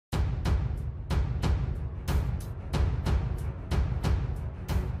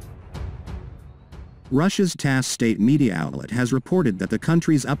Russia's Tass state media outlet has reported that the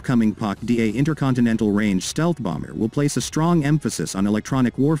country's upcoming PAK-DA intercontinental range stealth bomber will place a strong emphasis on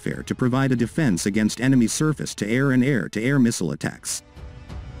electronic warfare to provide a defense against enemy surface-to-air and air-to-air missile attacks.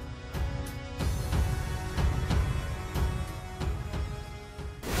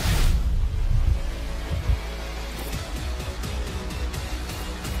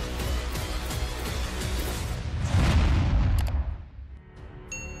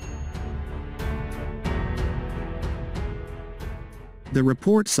 The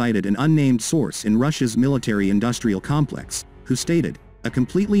report cited an unnamed source in Russia's military-industrial complex, who stated, "A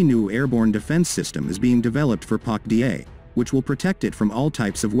completely new airborne defense system is being developed for PAK-DA, which will protect it from all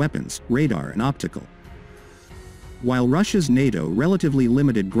types of weapons, radar and optical." While Russia's NATO relatively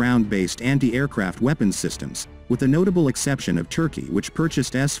limited ground-based anti-aircraft weapons systems, with the notable exception of Turkey which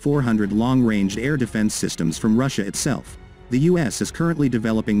purchased S-400 long-range air defense systems from Russia itself, the US is currently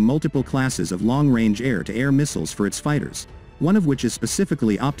developing multiple classes of long-range air-to-air missiles for its fighters, one of which is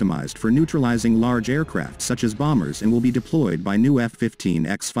specifically optimized for neutralizing large aircraft such as bombers and will be deployed by new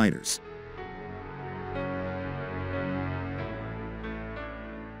F-15X fighters.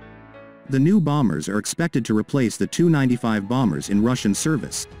 The new bombers are expected to replace the Tu-95 bombers in Russian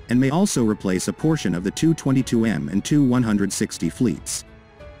service, and may also replace a portion of the Tu-22M and Tu-160 fleets.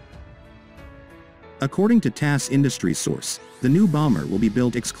 According to Tass industry source, the new bomber will be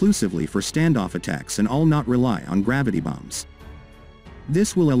built exclusively for standoff attacks and all not rely on gravity bombs.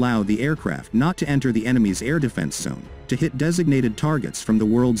 This will allow the aircraft not to enter the enemy's air defense zone, to hit designated targets from the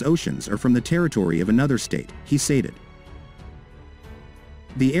world's oceans or from the territory of another state, he stated.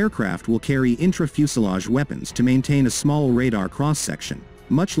 The aircraft will carry intra-fuselage weapons to maintain a small radar cross-section,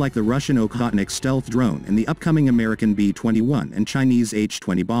 much like the Russian Okhotnik stealth drone and the upcoming American B-21 and Chinese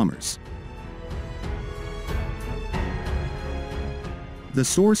H-20 bombers. The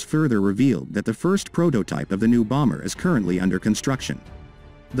source further revealed that the first prototype of the new bomber is currently under construction.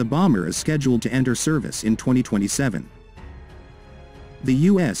 The bomber is scheduled to enter service in 2027. The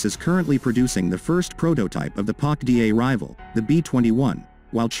US is currently producing the first prototype of the PAK-DA rival, the B-21,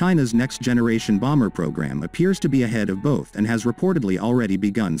 while China's next-generation bomber program appears to be ahead of both and has reportedly already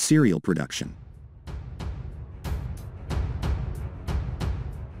begun serial production.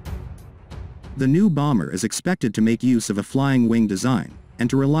 The new bomber is expected to make use of a flying wing design, and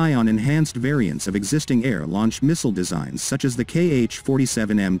to rely on enhanced variants of existing air-launched missile designs such as the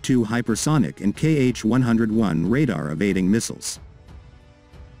KH-47M2 hypersonic and KH-101 radar-evading missiles.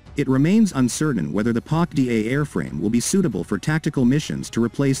 It remains uncertain whether the PAK-DA airframe will be suitable for tactical missions to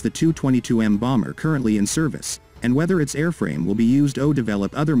replace the Tu-22M bomber currently in service, and whether its airframe will be used to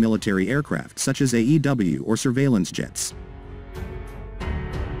develop other military aircraft such as AEW or surveillance jets.